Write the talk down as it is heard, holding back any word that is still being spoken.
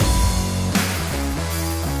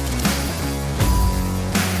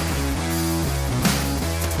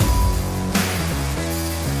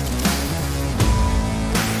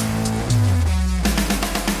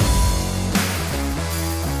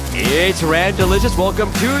It's Rand Delicious.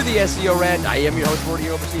 Welcome to the SEO Rant. I am your host, Morty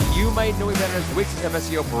Oversee. You might know me better as Wix's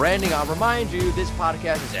SEO branding. I'll remind you, this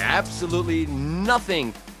podcast has absolutely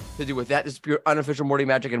nothing to do with that. This is pure unofficial Morty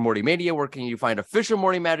Magic and Morty Mania. Where can you find official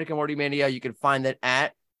Morty Magic and Morty Mania? You can find that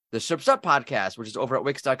at the Strips Up podcast, which is over at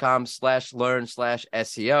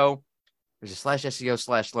wix.com/learn/SEO. There's a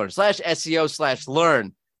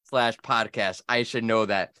 /SEO/learn/SEO/learn/podcast. I should know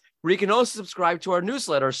that. Where you can also subscribe to our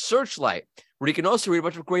newsletter, Searchlight, where you can also read a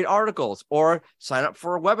bunch of great articles or sign up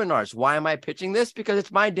for webinars. Why am I pitching this? Because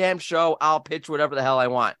it's my damn show. I'll pitch whatever the hell I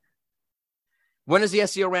want. When does the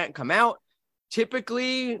SEO Rant come out?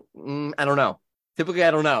 Typically, I don't know. I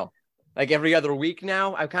don't know. Like every other week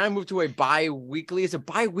now. I've kind of moved to a bi-weekly. Is it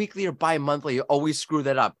bi-weekly or bi-monthly? You always screw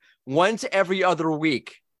that up. Once every other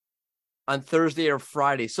week on Thursday or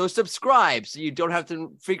Friday. So subscribe so you don't have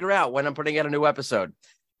to figure out when I'm putting out a new episode.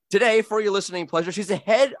 Today, for your listening pleasure, she's the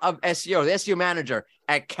head of SEO, the SEO manager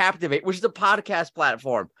at Captivate, which is a podcast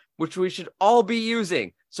platform, which we should all be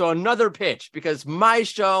using. So another pitch, because my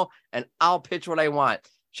show, and I'll pitch what I want.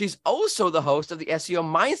 She's also the host of the SEO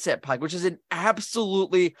Mindset Podcast, which is an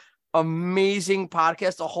absolutely amazing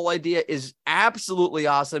podcast. The whole idea is absolutely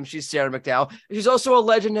awesome. She's Sarah McDowell. She's also a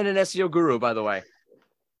legend and an SEO guru, by the way.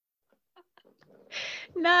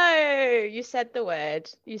 No, you said the word.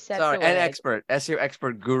 You said Sorry, the word. An expert, SEO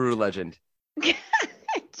expert, guru, legend. I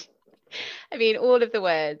mean, all of the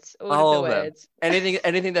words. All of the words.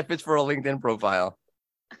 Anything that fits for a LinkedIn profile.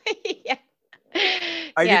 Yeah.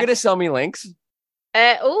 Are you going to sell me links?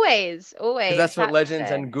 Always. That's what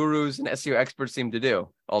legends and gurus and SEO experts seem to do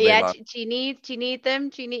all day long. Do you need them?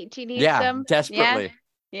 Do you need them? Desperately.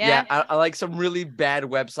 Yeah. I like some really bad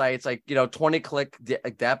websites, like 20-click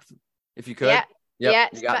depth, if you could. Yeah.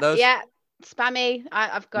 You got those? Yeah. Spammy.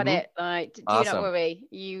 I've got it. Like, do awesome. not worry.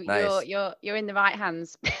 Nice. You're in the right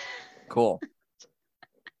hands. Cool.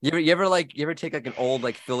 You ever take like an old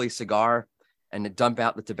like Philly cigar and dump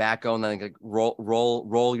out the tobacco and then like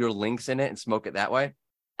roll your links in it and smoke it that way?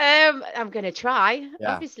 I'm gonna try.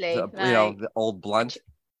 Yeah. Obviously, the old blunt.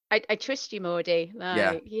 I trust you, Mordy.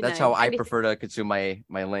 That's how I prefer to consume my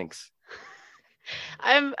links.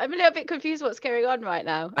 I'm a little bit confused what's going on right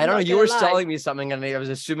now. I don't know. You were selling me something and I was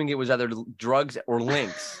assuming it was either drugs or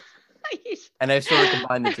links. And I sort of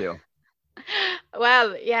combined the two.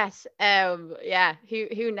 Well, yes.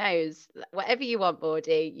 Who knows? Whatever you want,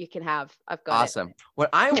 Mordy, you can have. I've got awesome. It. What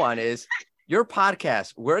I want is your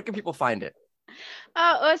podcast. Where can people find it?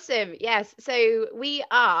 Oh, awesome. Yes. So we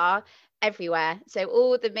are everywhere. So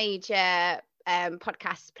all the major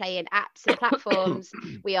podcasts playing apps and platforms,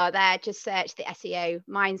 we are there. Just search the SEO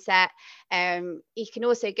Mindset. You can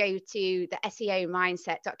also go to the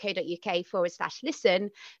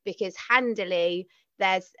seomindset.co.uk/listen, because handily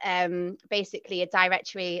there's basically a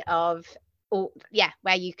directory of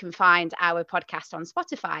where you can find our podcast on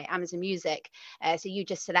Spotify, Amazon Music. So you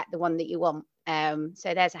just select the one that you want.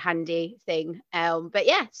 So there's a handy thing. But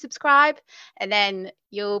yeah, subscribe and then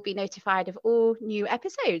you'll be notified of all new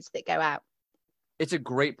episodes that go out. It's a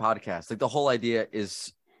great podcast. Like the whole idea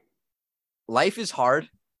is life is hard.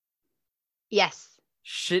 Yes.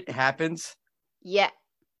 Shit happens. Yeah.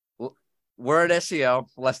 We're at SEO.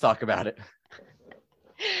 Let's talk about it.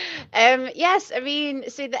 Yes, I mean,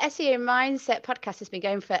 so the SEO Mindset podcast has been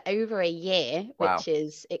going for over a year, which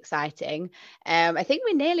is exciting. I think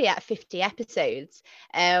we're nearly at 50 episodes,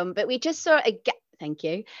 but we just saw a gap. Thank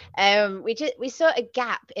you. We saw a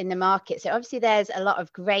gap in the market. So obviously there's a lot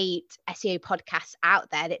of great SEO podcasts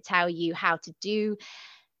out there that tell you how to do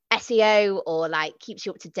SEO or like keeps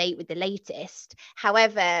you up to date with the latest.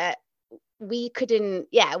 However,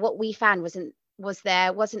 what we found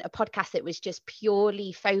there wasn't a podcast that was just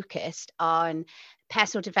purely focused on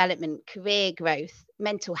personal development, career growth,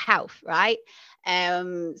 mental health, right?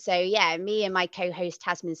 Me and my co-host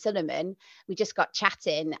Tasmin Suleiman, we just got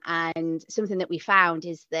chatting, and something that we found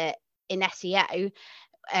is that in SEO,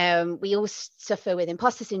 we all suffer with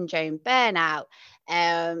imposter syndrome, burnout,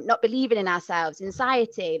 not believing in ourselves,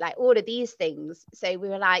 anxiety, like all of these things. So we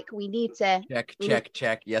were like, we need to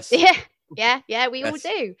check. Yes. Yeah, we all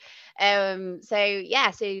do. So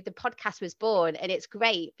the podcast was born, and it's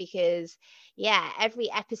great because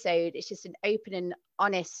every episode it's just an open and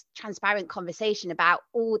honest, transparent conversation about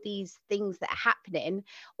all these things that are happening,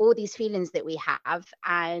 all these feelings that we have.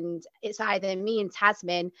 And it's either me and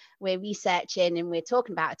Tasmin, we're researching and we're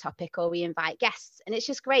talking about a topic, or we invite guests. And it's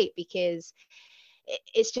just great because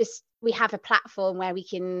it's just, we have a platform where we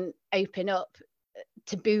can open up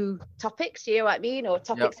taboo topics, you know what I mean, or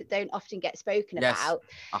topics that don't often get spoken about.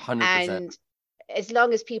 100%. And as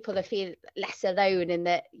long as people are feeling less alone and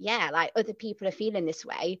that, like other people are feeling this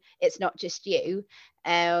way, it's not just you.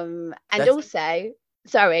 And also,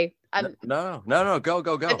 sorry, no,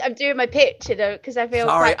 go. I'm doing my pitch, because I feel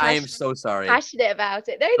sorry. quite I am so sorry. passionate about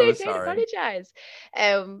it. No, don't apologize.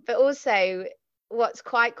 But also, what's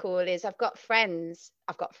quite cool is I've got friends.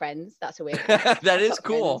 That's a weird one. That is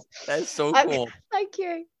cool. That is so cool. Thank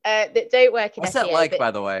you. That don't work in What's SEO. that like,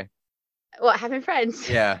 by the way? What, having friends?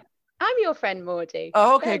 Yeah. I'm your friend, Maudie.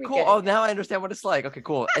 Oh, okay, cool. Oh, now I understand what it's like. Okay,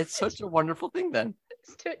 cool. It's such a wonderful thing then.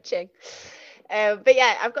 It's touching. But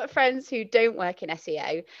yeah, I've got friends who don't work in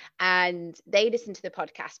SEO and they listen to the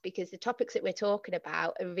podcast because the topics that we're talking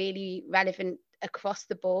about are really relevant across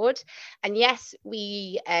the board. And yes,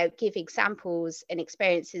 we give examples and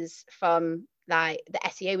experiences from like the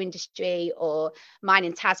SEO industry, or mine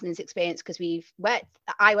and Tasman's experience, because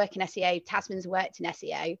I work in SEO, Tasman's worked in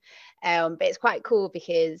SEO. But it's quite cool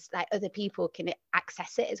because like other people can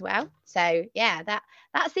access it as well. So yeah,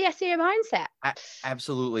 that's the SEO mindset.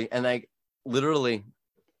 Absolutely. And like literally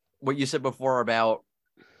what you said before about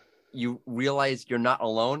you realize you're not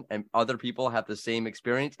alone and other people have the same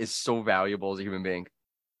experience is so valuable as a human being.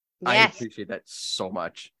 Yes. I appreciate that so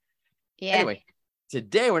much. Yeah. Anyway,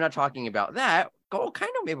 today we're not talking about that. Oh,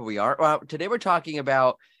 kind of, maybe we are. Well, today we're talking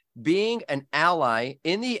about being an ally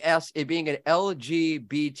in the being an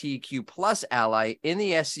LGBTQ plus ally in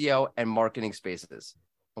the SEO and marketing spaces,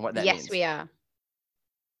 and what that means.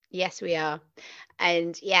 Yes, we are.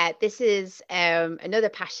 And yeah, this is another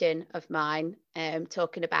passion of mine,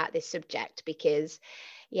 talking about this subject, because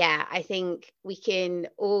I think we can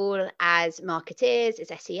all, as marketers, as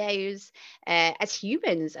SEOs, as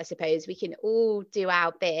humans, I suppose, we can all do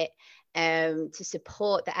our bit to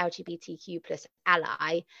support the LGBTQ plus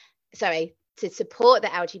to support the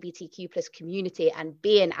LGBTQ plus community and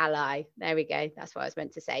be an ally. There we go. That's what I was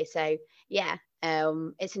meant to say. So yeah,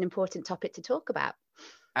 it's an important topic to talk about.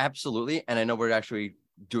 Absolutely. And I know we're actually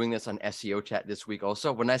doing this on SEO chat this week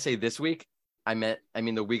also. When I say this week, I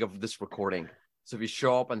mean the week of this recording. So if you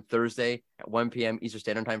show up on Thursday at 1 p.m. Eastern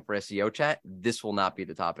Standard Time for SEO chat, this will not be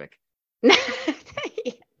the topic.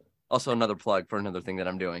 Also another plug for another thing that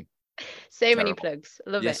I'm doing. Many plugs.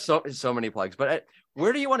 Love it. So many plugs. But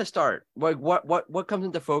where do you want to start? Like what comes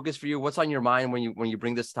into focus for you? What's on your mind when you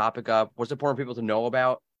bring this topic up? What's important for people to know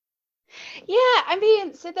about? Yeah, I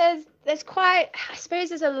mean, so there's quite, I suppose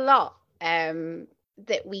there's a lot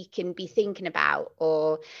that we can be thinking about,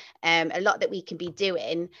 or a lot that we can be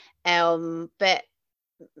doing, but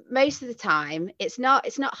most of the time it's not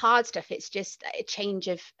hard stuff. It's just a change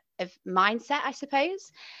of mindset, I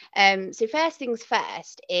suppose. So first things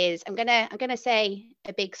first is I'm gonna say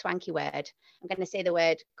a big swanky word. I'm gonna say the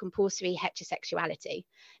word compulsory heterosexuality.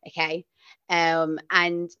 Okay.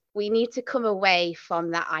 And we need to come away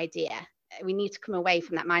from that idea. We need to come away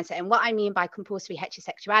from that mindset. And what I mean by compulsory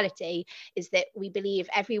heterosexuality is that we believe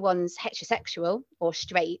everyone's heterosexual or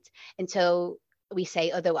straight until we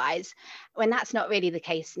say otherwise, when that's not really the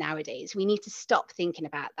case nowadays. We need to stop thinking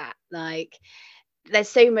about that. Like, there's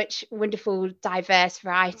so much wonderful diverse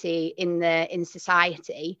variety in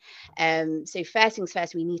society. So first things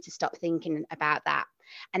first, we need to stop thinking about that.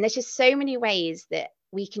 And there's just so many ways that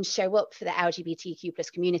we can show up for the LGBTQ plus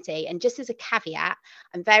community. And just as a caveat,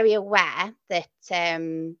 I'm very aware that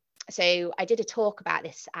so I did a talk about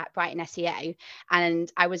this at Brighton SEO,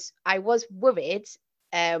 and I was worried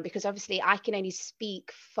because obviously I can only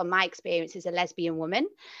speak from my experience as a lesbian woman.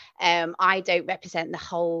 I don't represent the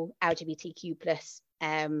whole LGBTQ plus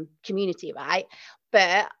community, right?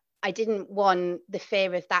 But I didn't want the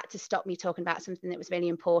fear of that to stop me talking about something that was really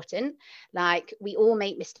important. Like, we all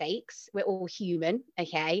make mistakes. We're all human,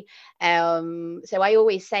 okay? So I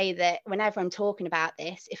always say that whenever I'm talking about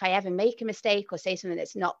this, if I ever make a mistake or say something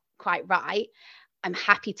that's not quite right, I'm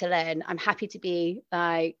happy to learn. I'm happy to be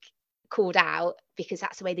like called out, because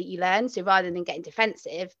that's the way that you learn. So rather than getting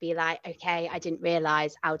defensive, be like, okay, I didn't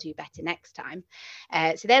realize, I'll do better next time.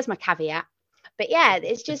 So there's my caveat. But yeah,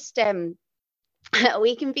 it's just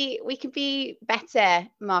we can be better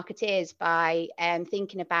marketeers by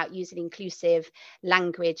thinking about using inclusive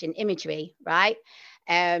language and imagery, right?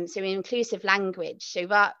 So inclusive language. So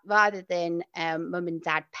rather than mum and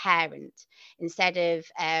dad, parent, instead of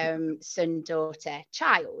son, daughter,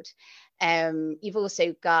 child, you've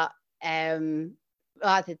also got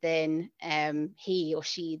rather than he or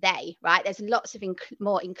she, they, right? There's lots of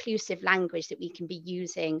more inclusive language that we can be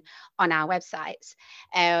using on our websites,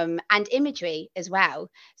 and imagery as well.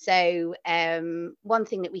 So one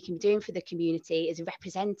thing that we can be doing for the community is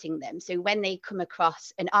representing them. So when they come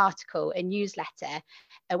across an article, a newsletter,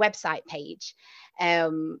 a website page,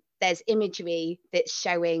 there's imagery that's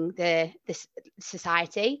showing the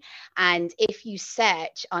society. And if you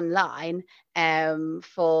search online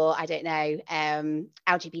for, I don't know,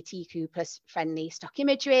 LGBTQ plus friendly stock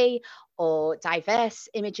imagery or diverse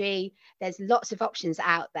imagery, there's lots of options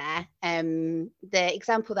out there. The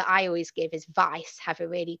example that I always give is Vice have a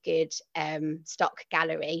really good stock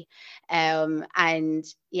gallery, and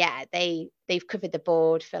yeah, they've covered the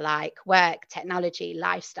board for like work, technology,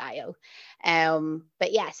 lifestyle.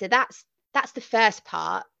 But yeah, so that's the first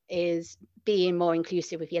part, is being more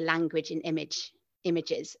inclusive with your language and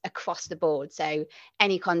images across the board. So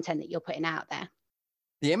any content that you're putting out there.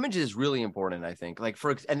 The image is really important, I think. Like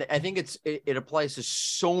and I think it applies to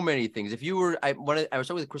so many things. If you were, I was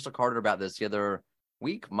talking with Crystal Carter about this the other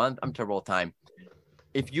month. I'm terrible at time.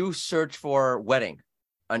 If you search for wedding,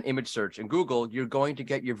 an image search in Google, you're going to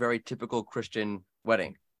get your very typical Christian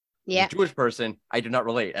wedding. Yeah. As a Jewish person, I do not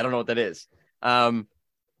relate. I don't know what that is.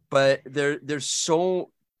 But there's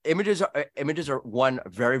so images are one,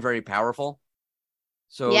 very, very powerful.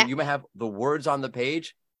 So you might have the words on the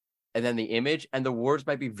page and then the image, and the words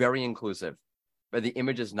might be very inclusive, but the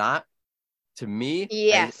image is not. To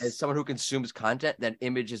me, as someone who consumes content, that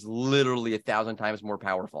image is literally 1,000 times more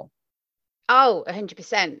powerful. Oh,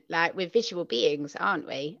 100%. Like, we're visual beings, aren't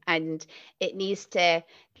we? And it needs to,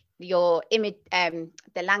 your image,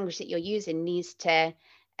 the language that you're using needs to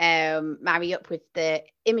marry up with the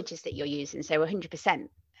images that you're using. So 100%.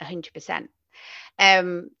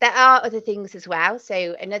 There are other things as well.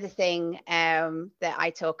 So another thing that I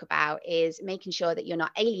talk about is making sure that you're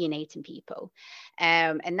not alienating people.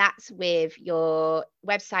 And that's with your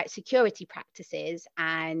website security practices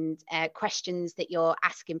and questions that you're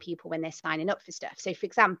asking people when they're signing up for stuff. So for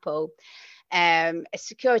example, a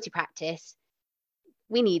security practice,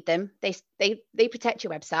 we need them. They protect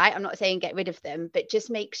your website. I'm not saying get rid of them, but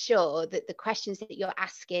just make sure that the questions that you're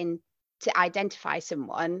asking to identify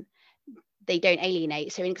someone, they don't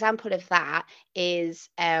alienate. So an example of that is,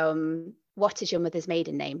 what is your mother's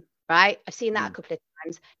maiden name, right? I've seen that a couple of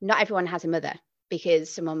times. Not everyone has a mother,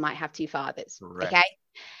 because someone might have two fathers. Correct.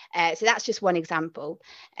 Okay. So that's just one example.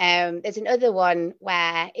 There's another one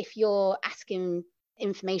where if you're asking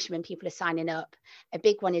information when people are signing up, a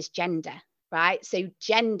big one is gender, right? So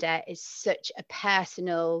gender is such a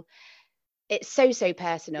personal, it's so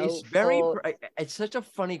personal. It's such a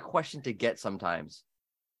funny question to get sometimes.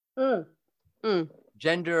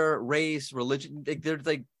 Gender, race, religion, they're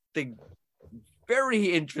like very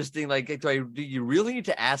interesting. Like, do you really need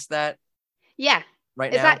to ask that? Yeah,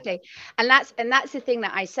 right exactly. now? And that's the thing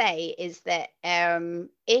that I say is that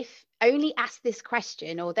if only ask this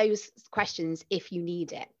question or those questions if you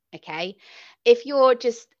need it. Okay, if you're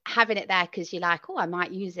just having it there because you're like, oh, I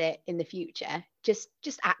might use it in the future, just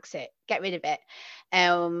axe it, get rid of it.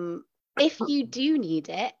 If you do need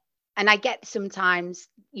it, and I get sometimes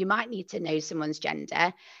you might need to know someone's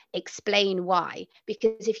gender, explain why.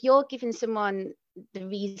 Because if you're giving someone the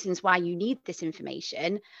reasons why you need this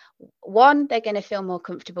information, one, they're going to feel more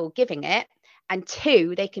comfortable giving it. And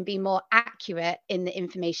two, they can be more accurate in the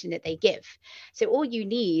information that they give. So all you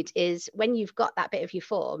need is, when you've got that bit of your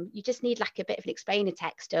form, you just need like a bit of an explainer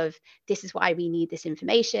text of, this is why we need this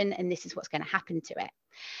information and this is what's going to happen to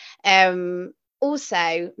it.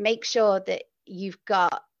 Also, make sure that you've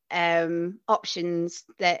got options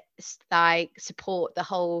that like support the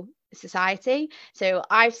whole society. So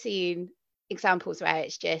I've seen examples where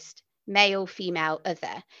it's just male, female,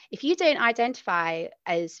 other. If you don't identify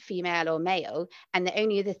as female or male and the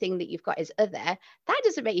only other thing that you've got is other, that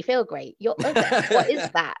doesn't make you feel great. You're other. What is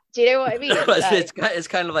that? Do you know what I mean? It's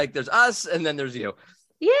kind of like there's us and then there's you.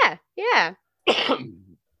 Yeah.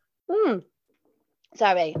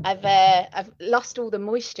 Sorry, I've lost all the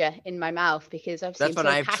moisture in my mouth because that's when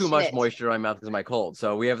I have too much moisture in my mouth because of my cold.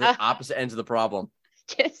 So we have the opposite ends of the problem.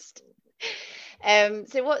 Just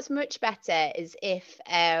so what's much better is if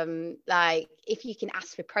like if you can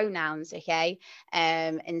ask for pronouns, okay,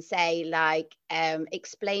 and say like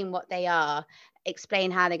explain what they are, explain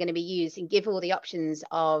how they're going to be used, and give all the options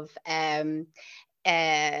of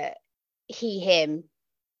he, him,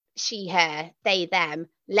 she, her, they, them.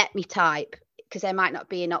 Let me type, because there might not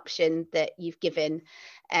be an option that you've given.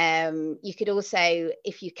 You could also,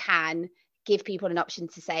 if you can, give people an option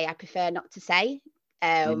to say, I prefer not to say,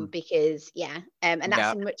 because and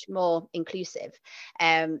that's much more inclusive.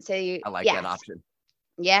 So I like that option.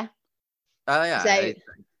 Yeah. Yeah. So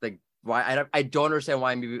like, why I don't understand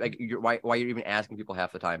why maybe like why you're even asking people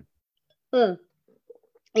half the time.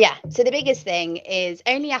 Yeah. So the biggest thing is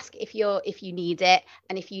only ask if you need it,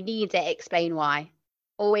 and if you need it, explain why.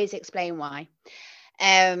 Always explain why.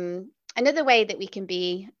 Another way that we can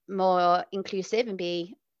be more inclusive and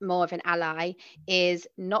be more of an ally is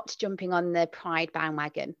not jumping on the Pride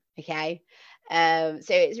bandwagon. Okay. So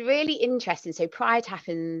it's really interesting. So Pride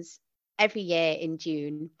happens every year in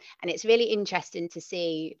June, and it's really interesting to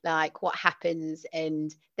see like what happens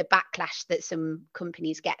and the backlash that some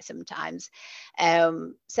companies get sometimes.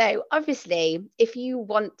 So obviously, if you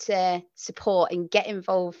want to support and get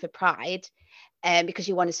involved for Pride, because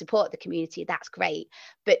you want to support the community, that's great.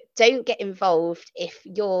 But don't get involved if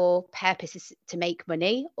your purpose is to make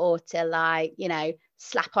money or to, like, you know,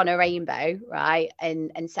 slap on a rainbow, right,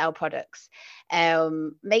 and sell products.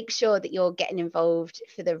 Make sure that you're getting involved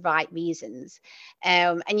for the right reasons.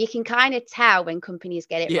 And you can kind of tell when companies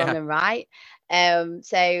get it wrong and right.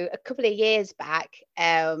 So a couple of years back,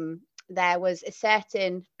 there was a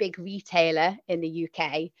certain big retailer in the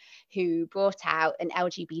UK who brought out an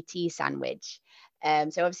LGBT sandwich.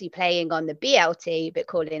 So obviously playing on the BLT, but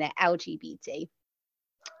calling it LGBT.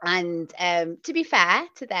 And to be fair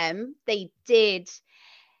to them, they did,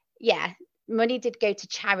 money did go to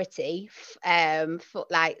charity. For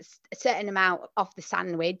like a certain amount of the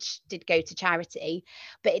sandwich did go to charity,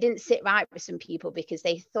 but it didn't sit right with some people because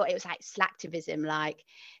they thought it was like slacktivism, like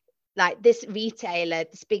this retailer,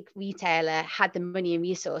 this big retailer, had the money and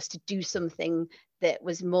resource to do something that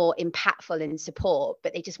was more impactful in support,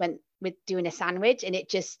 but they just went with doing a sandwich, and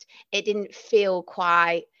it didn't feel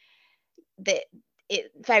quite that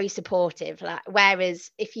it very supportive. Like,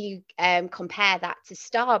 whereas if you compare that to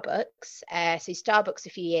Starbucks, so Starbucks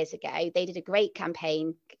a few years ago, they did a great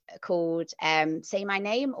campaign called Say My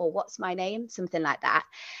Name or What's My Name, something like that,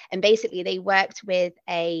 and basically they worked with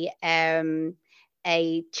a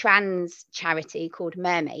trans charity called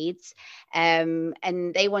Mermaids, and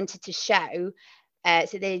they wanted to show,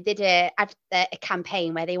 so they did a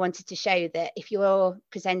campaign where they wanted to show that if you're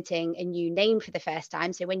presenting a new name for the first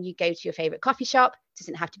time, so when you go to your favorite coffee shop, it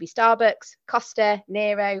doesn't have to be Starbucks, Costa,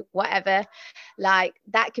 Nero, whatever, like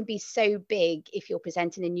that can be so big if you're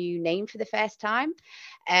presenting a new name for the first time.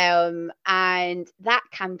 And that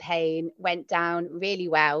campaign went down really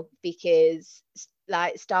well because,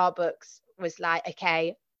 like, Starbucks was like,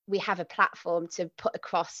 okay, we have a platform to put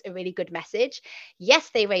across a really good message. Yes,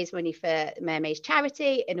 they raised money for Mermaids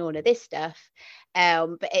charity and all of this stuff,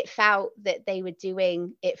 but it felt that they were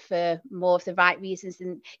doing it for more of the right reasons.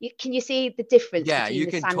 And can you see the difference between you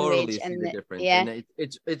the can sandwich totally see and the difference. yeah, And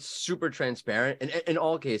it's super transparent. And in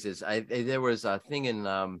all cases, there was a thing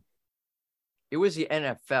in it was the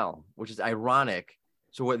NFL, which is ironic.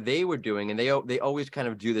 So what they were doing, and they always kind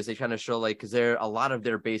of do this, they kind of show, like, because a lot of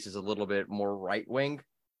their base is a little bit more right wing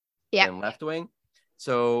than left wing.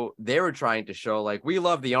 So they were trying to show, like, we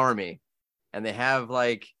love the Army, and they have,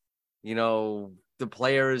 like, you know, the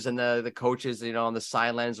players and the coaches, you know, on the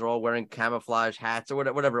sidelines are all wearing camouflage hats or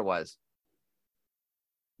whatever it was.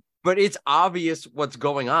 But it's obvious what's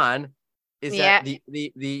going on is that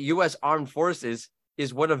the U.S. Armed Forces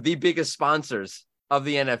is one of the biggest sponsors of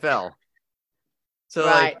the NFL. So,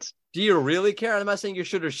 like, do you really care? I'm not saying you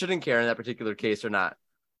should or shouldn't care in that particular case or not,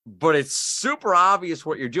 but it's super obvious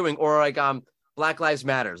what you're doing. Or like Black Lives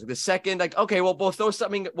Matters. Like the second, like, okay, well, we'll throw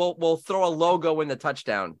something. We'll throw a logo in the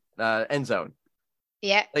touchdown end zone.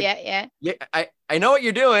 Yeah. I know what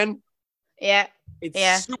you're doing. Yeah.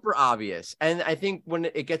 It's super obvious, and I think when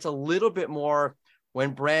it gets a little bit more,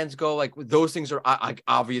 when brands go like, those things are like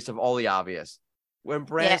obvious of all the obvious. When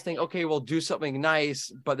brands think, okay, we'll do something nice,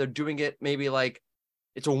 but they're doing it maybe like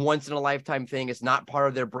it's a once in a lifetime thing. It's not part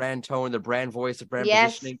of their brand tone, their brand voice, their brand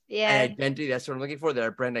positioning and identity. That's what I'm looking for,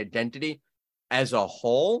 their brand identity as a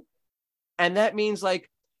whole. And that means like,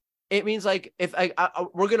 it means like if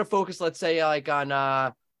we're going to focus, let's say like on,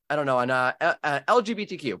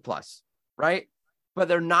 LGBTQ plus, right? But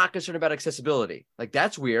they're not concerned about accessibility. Like,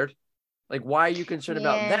 that's weird. Like, why are you concerned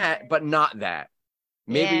about that, but not that?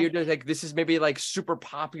 Maybe you're just like, this is maybe like super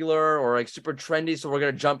popular or like super trendy, so we're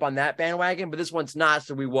going to jump on that bandwagon, but this one's not,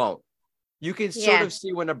 so we won't. You can sort of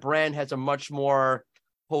see when a brand has a much more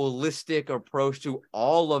holistic approach to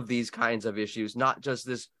all of these kinds of issues, not just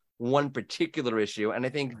this one particular issue. And I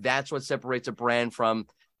think that's what separates a brand from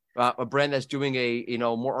a brand that's doing a, you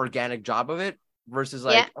know, more organic job of it versus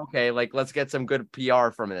like, okay, like, let's get some good PR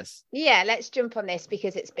from this. Yeah, let's jump on this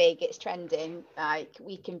because it's big, it's trending, like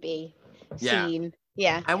we can be seen.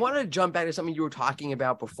 Yeah. I want to jump back to something you were talking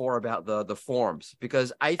about before about the forms,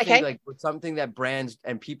 because I think like something that brands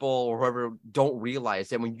and people or whoever don't realize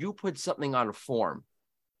that when you put something on a form,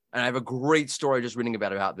 and I have a great story just reading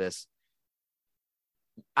about this,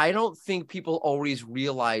 I don't think people always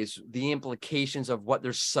realize the implications of what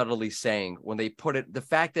they're subtly saying when they put it, the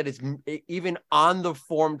fact that it's even on the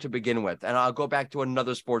form to begin with. And I'll go back to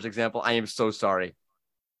another sports example. I am so sorry.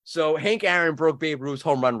 So Hank Aaron broke Babe Ruth's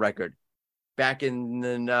home run record back in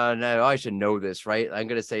the, no, I should know this, right? I'm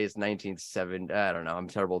going to say it's 1970. I don't know. I'm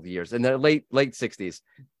terrible with the years. In the late 60s.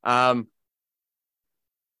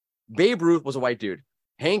 Babe Ruth was a white dude.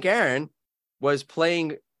 Hank Aaron was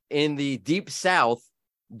playing in the Deep South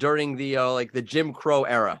during the the Jim Crow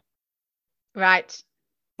era. Right.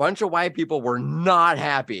 Bunch of white people were not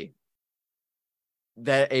happy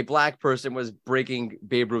that a black person was breaking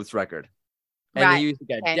Babe Ruth's record. And Right. they used to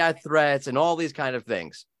get death threats and all these kind of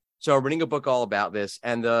things. So I'm reading a book all about this.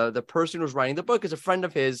 And the person who's writing the book is a friend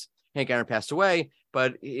of his. Hank Aaron passed away,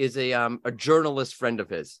 but is a journalist friend of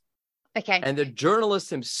his. Okay. And the journalist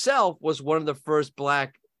himself was one of the first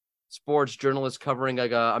black sports journalists covering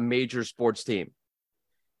like a major sports team.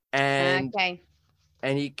 And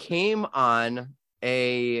and he came on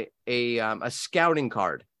a scouting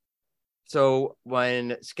card. So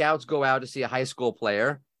when scouts go out to see a high school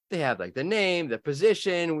player, they have like the name, the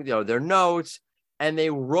position, their notes, and they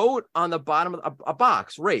wrote on the bottom of a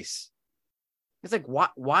box, race. It's like,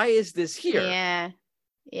 why is this here?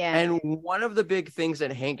 Yeah. And one of the big things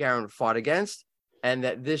that Hank Aaron fought against, and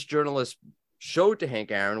that this journalist showed to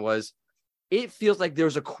Hank Aaron, was it feels like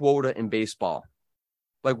there's a quota in baseball.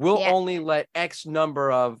 Like we'll only let X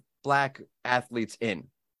number of black athletes in.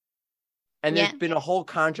 And there's been a whole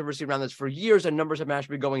controversy around this for years, and numbers have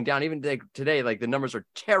actually been going down. Even today, like the numbers are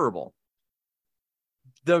terrible.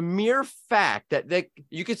 The mere fact that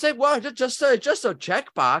you could say, well, just a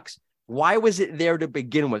checkbox. Why was it there to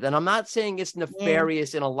begin with? And I'm not saying it's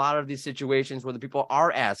nefarious in a lot of these situations where the people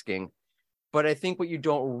are asking, but I think what you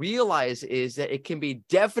don't realize is that it can be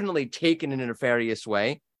definitely taken in a nefarious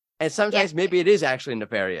way. And sometimes maybe it is actually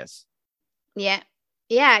nefarious. Yeah,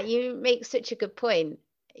 you make such a good point.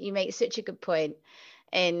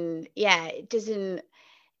 And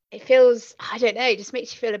it feels, I don't know, it just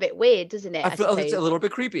makes you feel a bit weird, doesn't it? I feel it's a little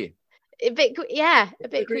bit creepy. A bit creepy. A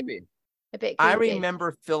bit creepy. I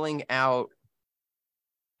remember filling out,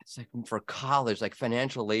 it's like for college, like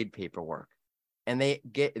financial aid paperwork. And they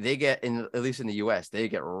get in, at least in the US, they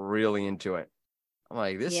get really into it. I'm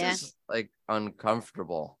like, this is like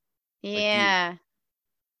uncomfortable. Yeah.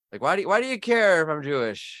 Like why do you care if I'm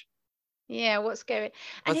Jewish? Yeah, what's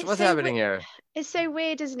happening here? It's so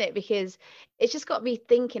weird, isn't it? Because it's just got me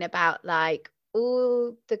thinking about like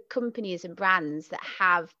all the companies and brands that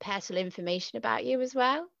have personal information about you as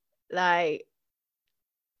well. Like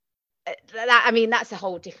that, I mean, that's a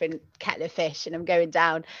whole different kettle of fish, and I'm going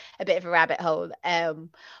down a bit of a rabbit hole.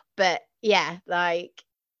 But you're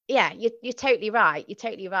totally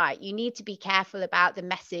right. You need to be careful about the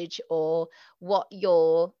message or what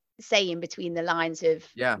you're saying between the lines of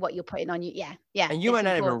what you're putting on you. And you might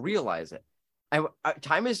not even realize it.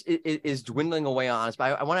 Time is dwindling away on us,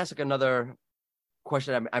 but I want to ask like another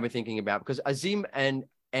question I've been thinking about, because Azim and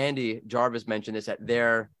Andy Jarvis mentioned this at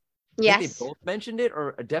their I think they both mentioned it,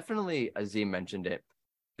 or definitely Azim mentioned it,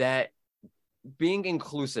 that being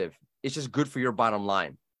inclusive is just good for your bottom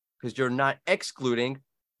line, because you're not excluding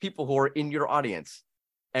people who are in your audience.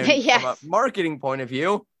 And from a marketing point of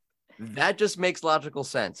view, that just makes logical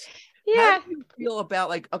sense. How do you feel about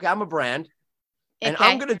like, okay, I'm a brand and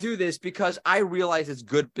I'm going to do this because I realize it's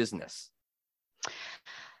good business?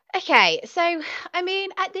 Okay. So, I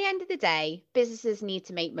mean, at the end of the day, businesses need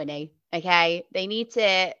to make money. Okay. They need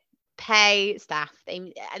to pay staff.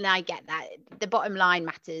 And I get that. The bottom line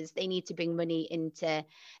matters. They need to bring money into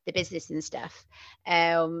the business and stuff.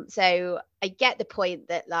 So I get the point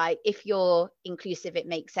that like, if you're inclusive, it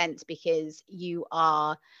makes sense because you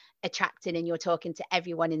are attracting and you're talking to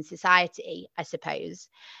everyone in society, I suppose.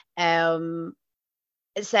 So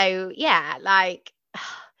yeah, like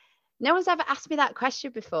no one's ever asked me that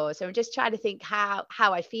question before, so I'm just trying to think how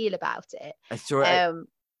I feel about it. That's right.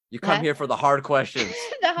 You come here for the hard questions.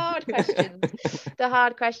 The hard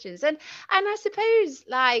questions. And I suppose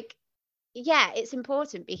like, it's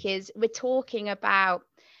important because we're talking about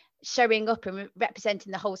showing up and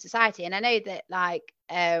representing the whole society. And I know that like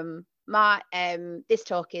this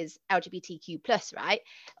talk is LGBTQ plus, right?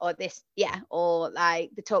 Or or like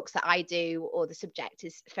the talks that I do, or the subject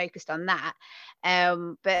is focused on that.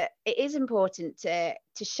 But it is important to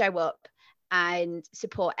show up and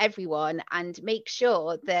support everyone and make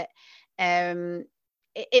sure that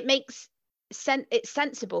it makes sense. It's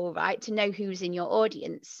sensible, right, to know who's in your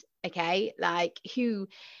audience. Okay, like who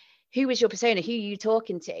is your persona, who are you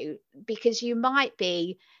talking to, because you might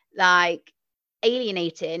be like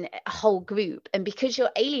alienating a whole group, and because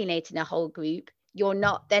you're alienating a whole group,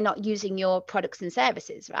 they're not using your products and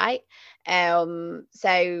services, right?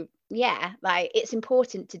 So like it's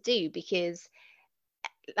important to do, because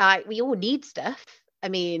like we all need stuff. I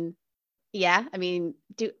mean, Yeah, I mean,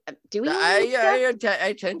 do we all need stuff?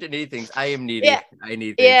 I tend to need things. I am needy. Yeah, I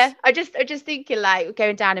need yeah. things. I'm just thinking like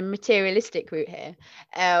going down a materialistic route here.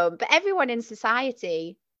 But everyone in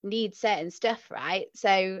society needs certain stuff, right?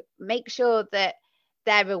 So make sure that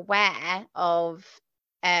they're aware of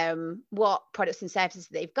what products and services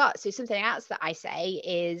they've got. So something else that I say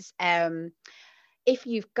is if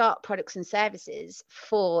you've got products and services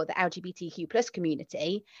for the LGBTQ plus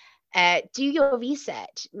community, do your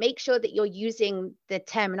research. Make sure that you're using the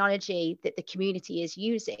terminology that the community is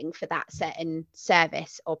using for that certain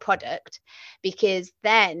service or product, because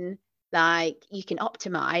then like you can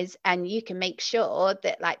optimize and you can make sure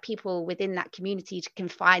that like people within that community can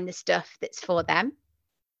find the stuff that's for them.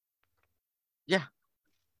 Yeah,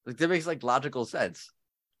 like that makes like logical sense.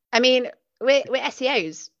 I mean, we're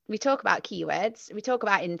SEOs. We talk about keywords. We talk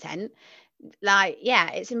about intent. Like, yeah,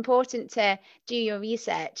 it's important to do your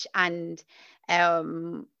research and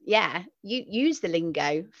yeah, you use the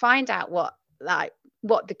lingo, find out what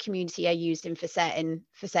the community are using for certain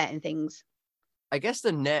things. I guess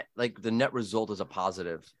the net result is a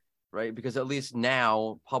positive, right? Because at least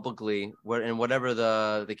now publicly, and whatever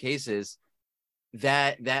the case is,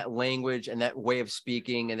 that language and that way of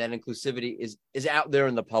speaking and that inclusivity is out there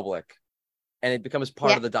in the public, and it becomes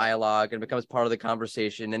part of the dialogue and becomes part of the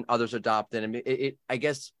conversation, and others adopt it. And it I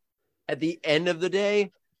guess at the end of the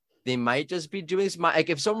day, they might just be doing some,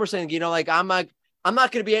 like if someone were saying, you know, like I'm not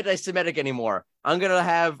going to be anti-Semitic anymore. I'm going to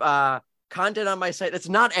have content on my site that's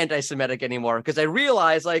not anti-Semitic anymore because I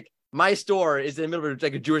realize like my store is in the middle of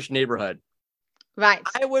like a Jewish neighborhood. Right.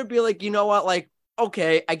 I would be like, you know what, like,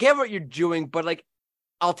 okay, I get what you're doing, but like,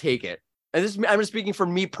 I'll take it. And this, I'm just speaking for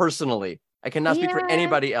me personally. I cannot speak for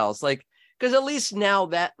anybody else. Like, because at least now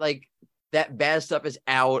that like that bad stuff is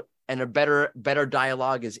out and a better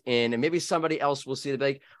dialogue is in, and maybe somebody else will see it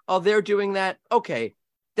like, oh, they're doing that. Okay,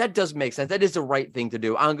 that does make sense. That is the right thing to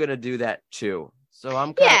do. I'm going to do that too. So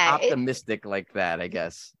I'm kind of optimistic like that, I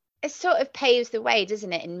guess. It sort of paves the way,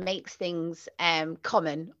 doesn't it, and makes things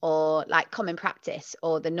common, or like common practice,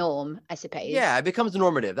 or the norm, I suppose. Yeah, it becomes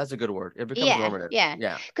normative. That's a good word. It becomes normative.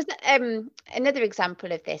 Yeah. Because another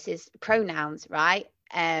example of this is pronouns, right?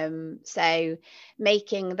 So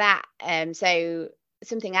making that so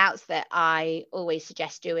something else that I always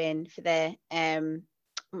suggest doing for the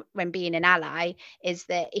when being an ally is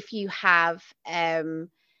that if you have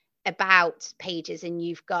about pages and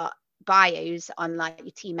you've got bios on like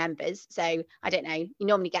your team members, so I don't know, you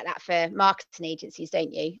normally get that for marketing agencies,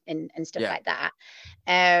 don't you, and stuff like that.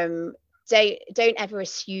 Don't ever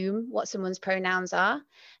assume what someone's pronouns are.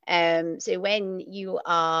 So when you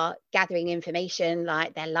are gathering information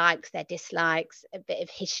like their likes, their dislikes, a bit of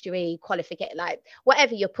history, qualification, like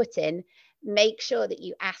whatever you're putting, make sure that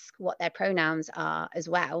you ask what their pronouns are as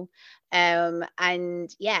well.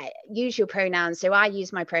 And yeah, use your pronouns. So I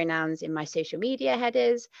use my pronouns in my social media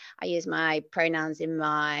headers. I use my pronouns in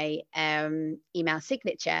my email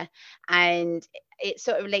signature. And it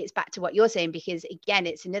sort of relates back to what you're saying, because again,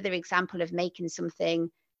 it's another example of making something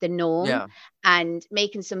the norm and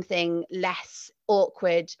making something less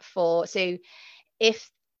awkward for, so if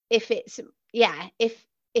it's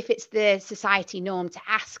if it's the society norm to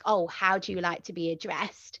ask, oh, how do you like to be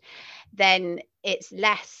addressed, then it's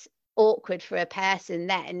less awkward for a person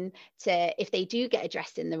then to, if they do get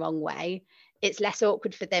addressed in the wrong way, it's less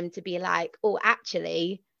awkward for them to be like, oh,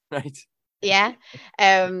 actually, right. Yeah.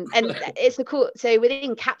 And it's the cool. So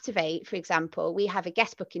within Captivate, for example, we have a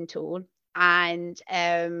guest booking tool. And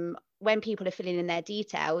when people are filling in their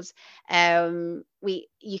details, you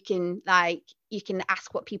can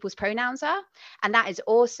ask what people's pronouns are. And that is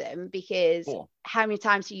awesome, because how many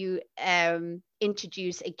times do you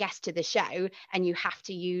introduce a guest to the show and you have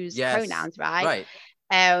to use pronouns, right?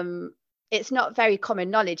 It's not very common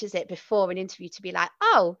knowledge, is it, before an interview to be like,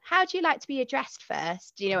 oh, how do you like to be addressed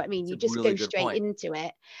first? Do you know what I mean? You just really go straight into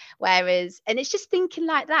it. Whereas, and it's just thinking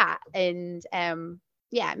like that, and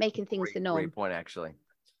making things the norm. Great point, actually.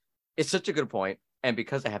 It's such a good point. And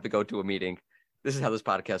because I have to go to a meeting, this is how this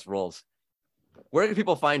podcast rolls. Where can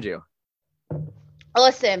people find you?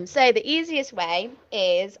 Awesome. So the easiest way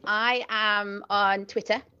is I am on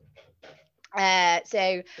Twitter.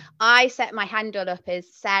 So I set my handle up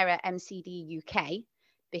as Sarah MCD UK,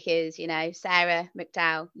 because, you know, Sarah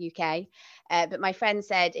McDowell UK. But my friend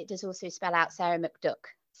said it does also spell out Sarah McDuck.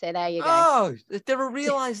 So there you go. Oh, I never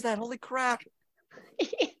realized that. Holy crap.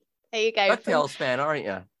 There you go. DuckTales fan, aren't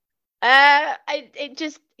you?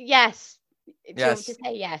 Yes. Do you want me to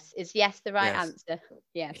say yes? Is yes the right answer?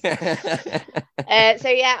 Yes. So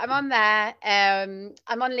yeah, I'm on there.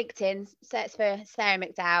 I'm on LinkedIn. Search for Sarah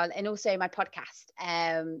McDowell, and also my podcast.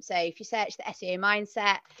 So if you search the SEO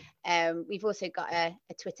Mindset, We've also got a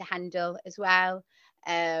Twitter handle as well.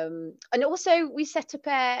 And also we set up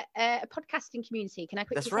a podcasting community. Can I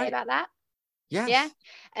quickly say about that? Yes.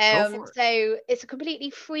 Yeah. So it's a completely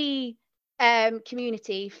free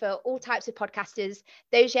community for all types of podcasters,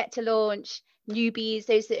 those yet to launch, newbies,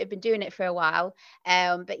 those that have been doing it for a while.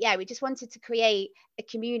 But yeah, we just wanted to create a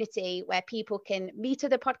community where people can meet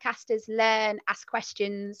other podcasters, learn, ask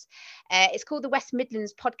questions. It's called the West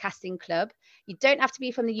Midlands Podcasting Club. You don't have to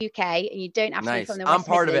be from the UK, and you don't have to be from the West I'm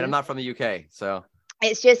part Midlands. of it. I'm not from the UK, so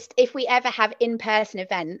it's just if we ever have in-person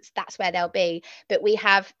events, that's where they'll be. But we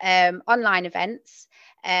have online events.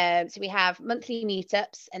 So we have monthly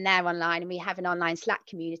meetups, and they're online, and we have an online Slack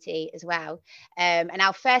community as well. And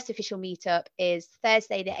our first official meetup is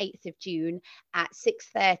Thursday, the 8th of June at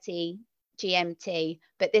 6:30 GMT.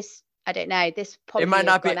 But this, I don't know, this probably it might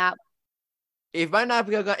not be out. It might not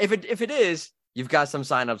be. If it is, you've got some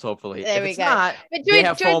signups, hopefully. There if we it's go. not, but they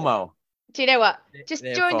have FOMO. Do you know what? Just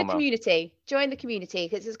join the FOMO. community. Join the community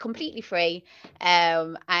because it's completely free.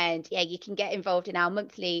 And yeah, you can get involved in our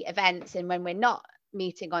monthly events. And when we're not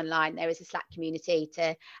meeting online, there is a Slack community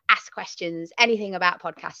to ask questions, anything about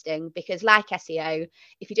podcasting. Because like SEO,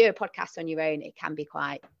 if you do a podcast on your own, it can be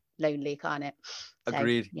quite lonely, can't it? So,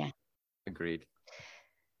 Agreed. Yeah. Agreed.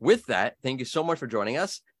 With that, thank you so much for joining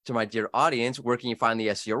us. To my dear audience, where can you find the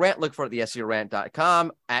SEO Rant? Look for it at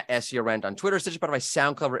theseorant.com, at SEO Rant on Twitter. Such a part of my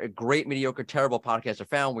SoundCloud, a great, mediocre, terrible podcast are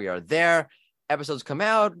found. We are there. Episodes come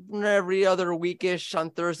out every other weekish on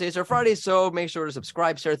Thursdays or Fridays. So make sure to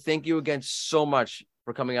subscribe, Sarah. Thank you again so much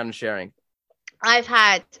for coming on and sharing. I've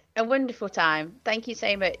had a wonderful time. Thank you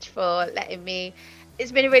so much for letting me.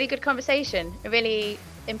 It's been a really good conversation, a really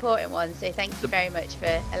important one. So thank you very much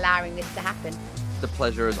for allowing this to happen. The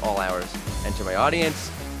pleasure is all ours. And to my audience,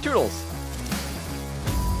 toodles.